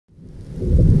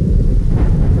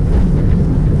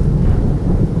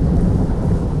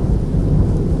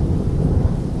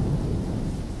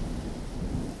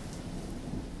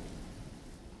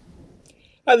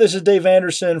Hi, this is Dave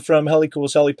Anderson from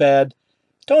Helicool's Helipad.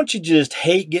 Don't you just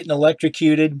hate getting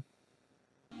electrocuted?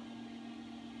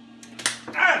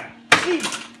 Ah, geez.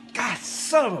 God,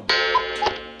 son of a...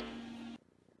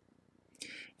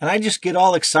 And I just get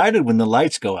all excited when the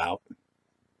lights go out.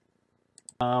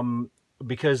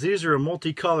 Because these are a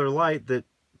multicolor light that...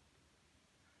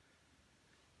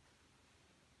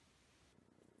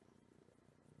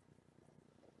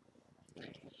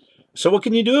 So what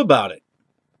can you do about it?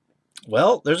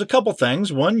 Well, there's a couple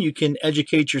things. One, you can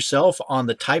educate yourself on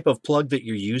the type of plug that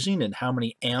you're using and how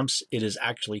many amps it is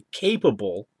actually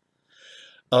capable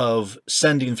of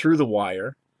sending through the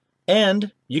wire.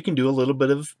 And you can do a little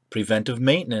bit of preventive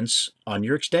maintenance on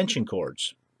your extension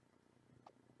cords.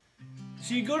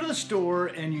 So you go to the store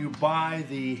and you buy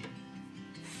the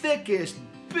thickest,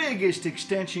 biggest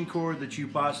extension cord that you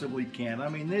possibly can. I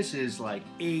mean, this is like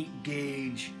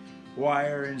 8-gauge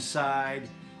wire inside.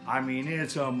 I mean,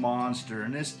 it's a monster,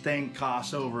 and this thing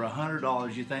costs over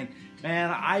 $100. You think,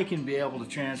 man, I can be able to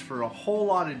transfer a whole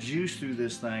lot of juice through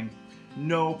this thing,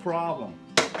 no problem.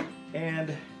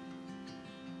 And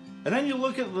then you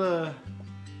look at the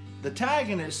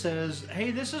tag and it says, hey,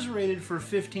 this is rated for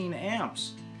 15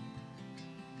 amps.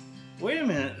 Wait a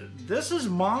minute, this is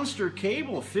monster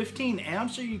cable, 15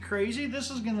 amps, are you crazy?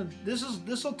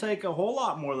 This'll take a whole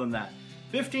lot more than that.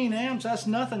 15 amps, that's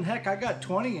nothing. Heck, I got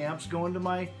 20 amps going to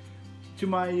my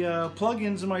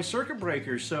plug-ins and my circuit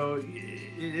breakers, so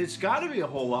it's got to be a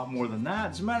whole lot more than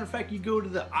that. As a matter of fact, you go to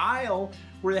the aisle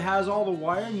where it has all the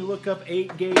wire and you look up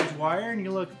 8-gauge wire and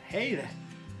you look, hey,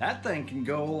 that thing can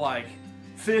go like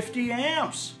 50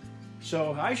 amps.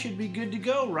 So I should be good to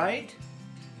go, right?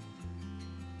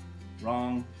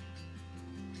 Wrong.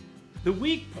 The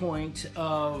weak point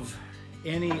of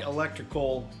any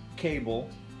electrical cable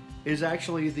is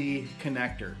actually the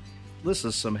connector. This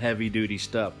is some heavy-duty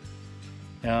stuff.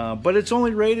 But it's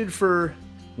only rated for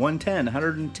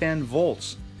 110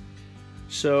 volts.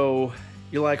 So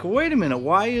you're like, well, wait a minute,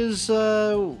 why is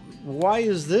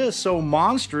this so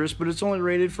monstrous, but it's only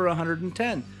rated for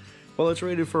 110? Well, it's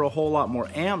rated for a whole lot more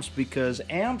amps, because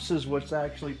amps is what's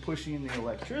actually pushing the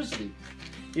electricity.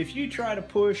 If you try to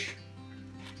push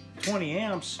 20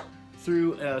 amps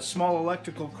through a small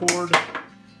electrical cord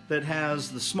that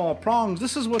has the small prongs,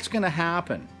 this is what's going to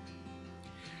happen.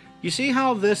 You see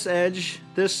how this edge,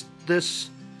 this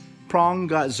prong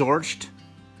got zorched?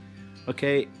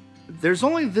 Okay, there's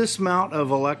only this amount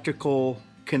of electrical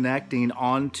connecting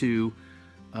onto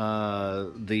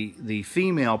the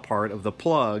female part of the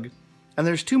plug, and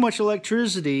there's too much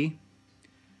electricity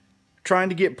trying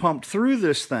to get pumped through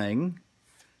this thing,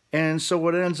 and so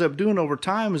what it ends up doing over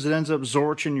time is it ends up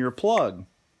zorching your plug.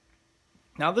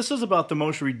 Now, this is about the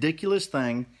most ridiculous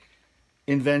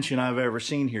invention I've ever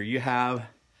seen here. You have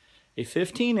a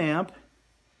 15 amp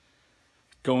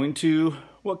going to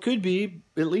what could be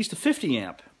at least a 50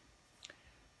 amp.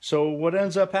 So what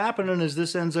ends up happening is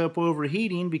this ends up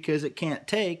overheating because it can't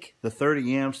take the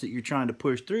 30 amps that you're trying to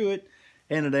push through it,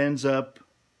 and it ends up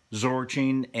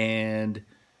zorching and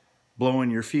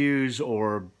blowing your fuse,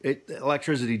 or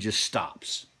electricity just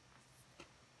stops.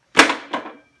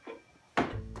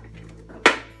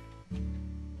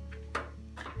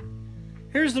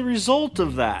 Here's the result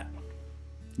of that.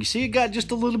 You see, it got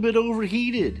just a little bit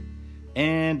overheated,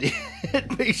 and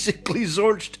it basically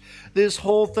zorched this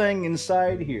whole thing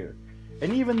inside here.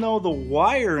 And even though the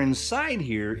wire inside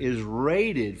here is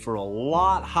rated for a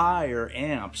lot higher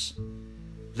amps,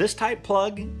 this type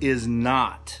plug is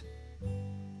not.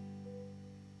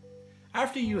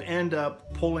 After you end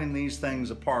up pulling these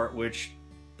things apart, which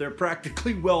they're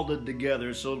practically welded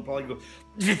together, so it'll probably go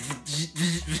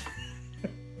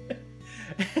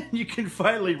you can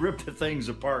finally rip the things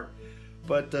apart.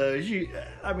 But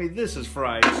I mean, this is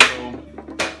fried, so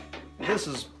this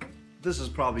is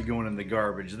probably going in the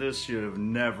garbage. This should have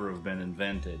never have been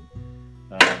invented,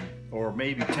 or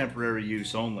maybe temporary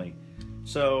use only.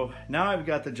 So now I've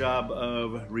got the job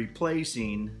of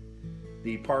replacing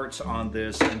the parts on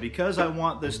this, and because I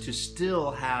want this to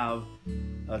still have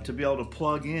to be able to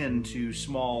plug into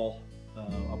small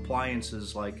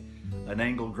appliances like an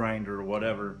angle grinder or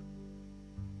whatever,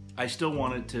 I still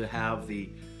want it to have the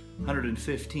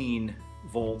 115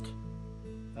 volt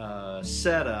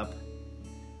setup,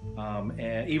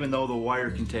 and even though the wire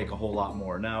can take a whole lot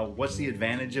more. Now, what's the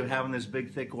advantage of having this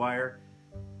big thick wire?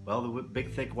 Well, the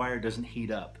big thick wire doesn't heat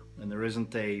up, and there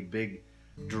isn't a big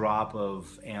drop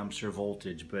of amps or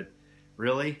voltage. But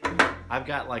really, I've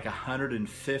got like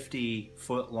 150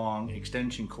 foot long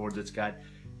extension cord that's got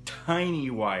tiny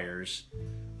wires.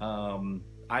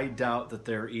 I doubt that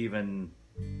they're even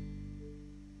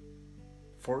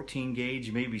 14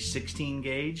 gauge, maybe 16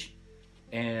 gauge.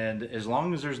 And as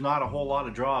long as there's not a whole lot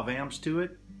of draw of amps to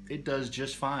it, it does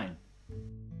just fine.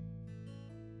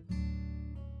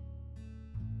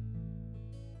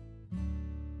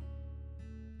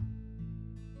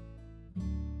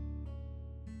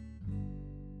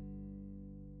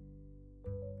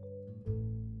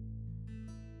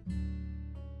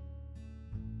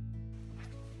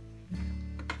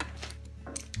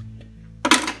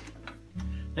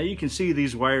 Now you can see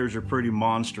these wires are pretty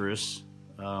monstrous.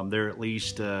 They're at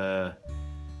least, I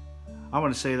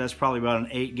want to say that's probably about an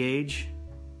 8 gauge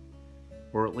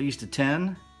or at least a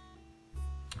 10.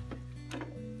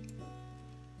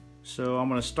 So I'm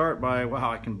going to start by,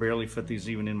 wow, I can barely fit these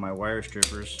even in my wire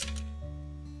strippers.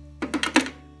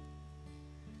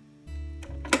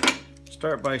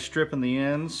 Start by stripping the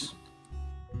ends.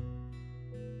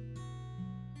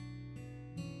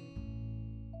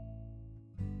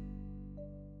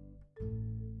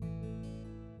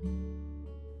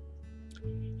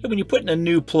 When you're putting a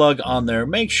new plug on there,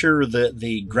 make sure that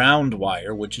the ground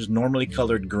wire, which is normally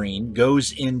colored green,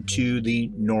 goes into the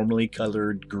normally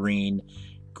colored green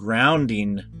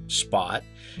grounding spot,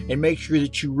 and make sure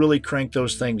that you really crank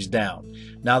those things down.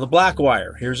 Now the black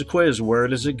wire, here's a quiz. Where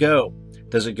does it go?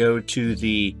 Does it go to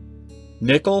the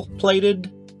nickel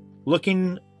plated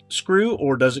looking screw,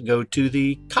 or does it go to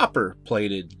the copper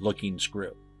plated looking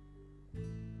screw?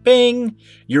 Bing!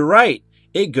 You're right.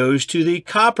 It goes to the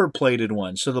copper plated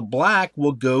one. So the black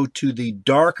will go to the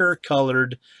darker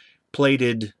colored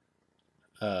plated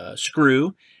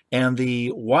screw, and the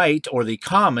white or the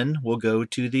common will go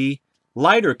to the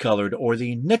lighter colored or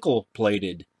the nickel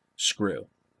plated screw.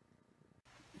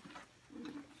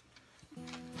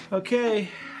 Okay,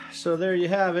 so there you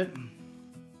have it.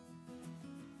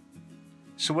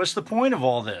 So what's the point of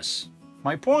all this?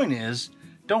 My point is,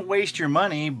 don't waste your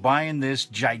money buying this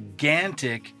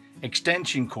gigantic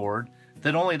extension cord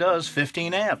that only does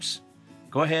 15 amps.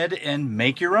 Go ahead and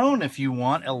make your own if you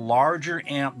want a larger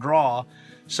amp draw,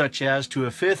 such as to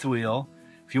a fifth wheel.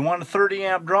 If you want a 30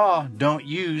 amp draw, don't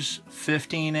use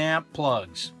 15 amp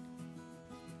plugs.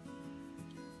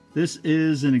 This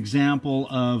is an example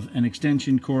of an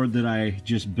extension cord that I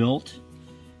just built.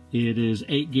 It is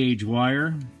 8 gauge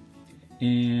wire,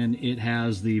 and it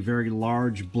has the very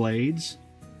large blades.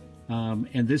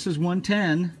 And this is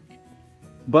 110.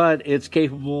 But it's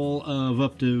capable of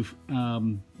up to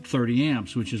 30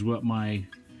 amps, which is what my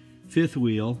fifth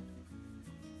wheel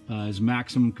is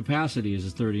maximum capacity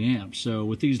is 30 amps. So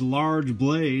with these large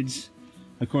blades,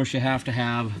 of course, you have to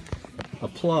have a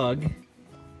plug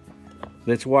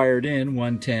that's wired in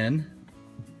 110,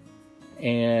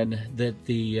 and that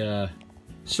the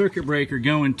circuit breaker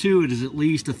going to it is at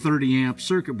least a 30 amp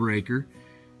circuit breaker,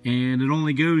 and it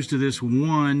only goes to this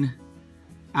one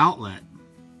outlet.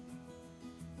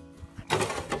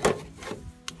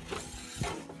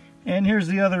 And here's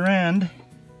the other end.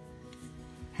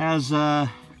 Has, of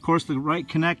course, the right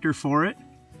connector for it.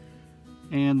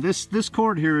 And this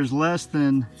cord here is less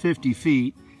than 50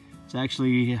 feet. It's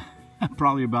actually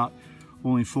probably about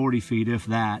only 40 feet, if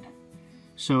that.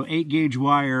 So 8 gauge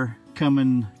wire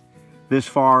coming this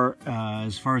far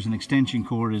as an extension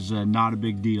cord is not a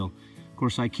big deal. Of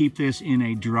course, I keep this in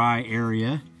a dry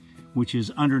area, which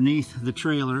is underneath the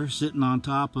trailer, sitting on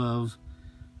top of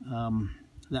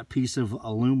that piece of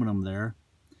aluminum there.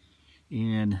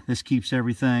 And this keeps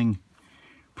everything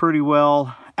pretty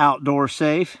well outdoor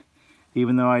safe,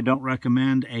 even though I don't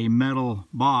recommend a metal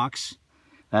box.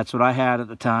 That's what I had at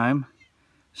the time,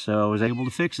 so I was able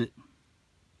to fix it.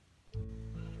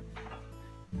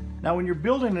 Now when you're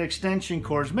building an extension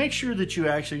cord, make sure that you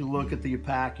actually look at the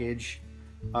package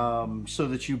so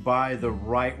that you buy the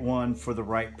right one for the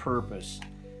right purpose.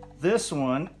 This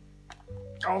one,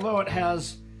 although it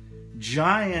has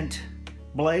giant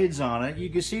blades on it, you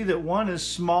can see that one is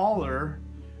smaller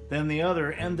than the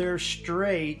other, and they're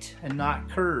straight and not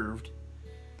curved.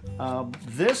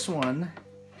 This one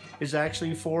is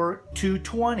actually for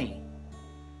 220.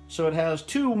 So it has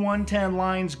two 110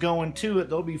 lines going to it.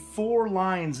 There'll be 4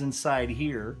 lines inside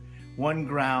here. 1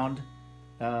 ground,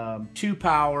 2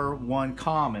 power, 1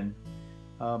 common.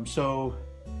 So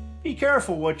be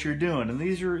careful what you're doing. And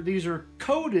these are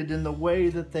coded in the way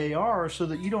that they are so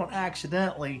that you don't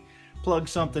accidentally plug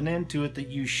something into it that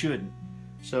you shouldn't.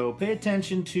 So pay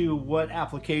attention to what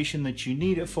application that you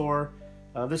need it for.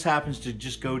 This happens to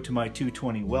just go to my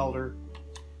 220 welder.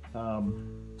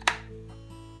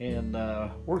 And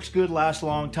works good, lasts a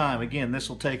long time. Again, this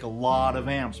will take a lot of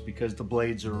amps because the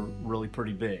blades are really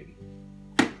pretty big.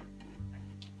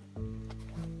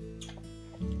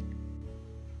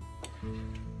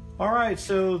 All right,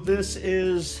 so this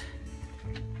has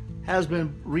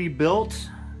been rebuilt.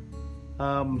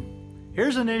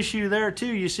 Here's an issue there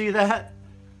too. You see that?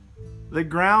 The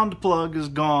ground plug is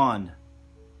gone.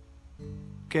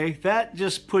 Okay, that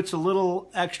just puts a little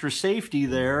extra safety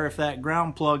there if that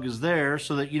ground plug is there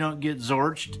so that you don't get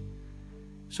zorched.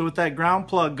 So with that ground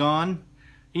plug gone,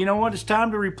 you know what? It's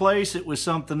time to replace it with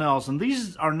something else. And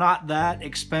these are not that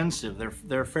expensive.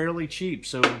 They're fairly cheap,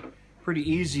 so pretty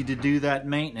easy to do that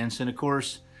maintenance. And of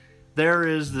course, there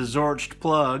is the zorched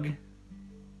plug.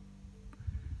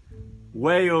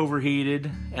 Way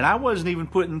overheated. And I wasn't even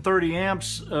putting 30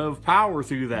 amps of power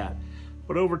through that.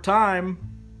 But over time,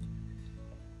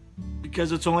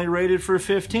 because it's only rated for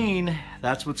 15,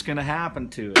 that's what's going to happen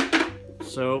to it.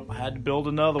 So I had to build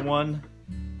another one.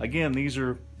 Again, these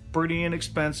are pretty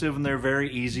inexpensive and they're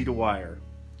very easy to wire.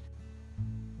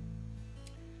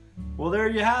 Well, there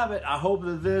you have it. I hope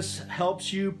that this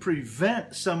helps you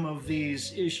prevent some of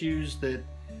these issues that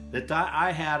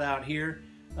I had out here.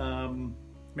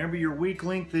 Remember, your weak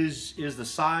link is the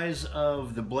size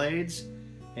of the blades,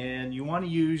 and you want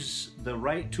to use the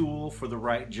right tool for the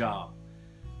right job.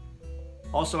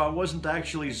 Also, I wasn't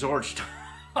actually zorched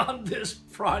on this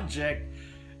project.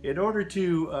 In order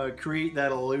to create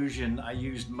that illusion, I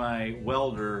used my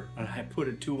welder, and I put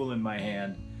a tool in my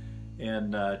hand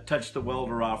and touched the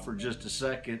welder off for just a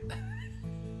second.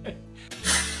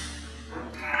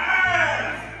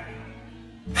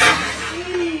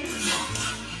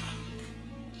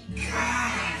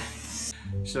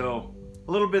 So,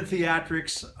 a little bit of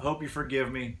theatrics. I hope you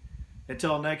forgive me.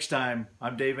 Until next time,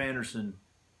 I'm Dave Anderson.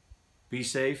 Be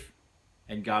safe,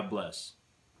 and God bless.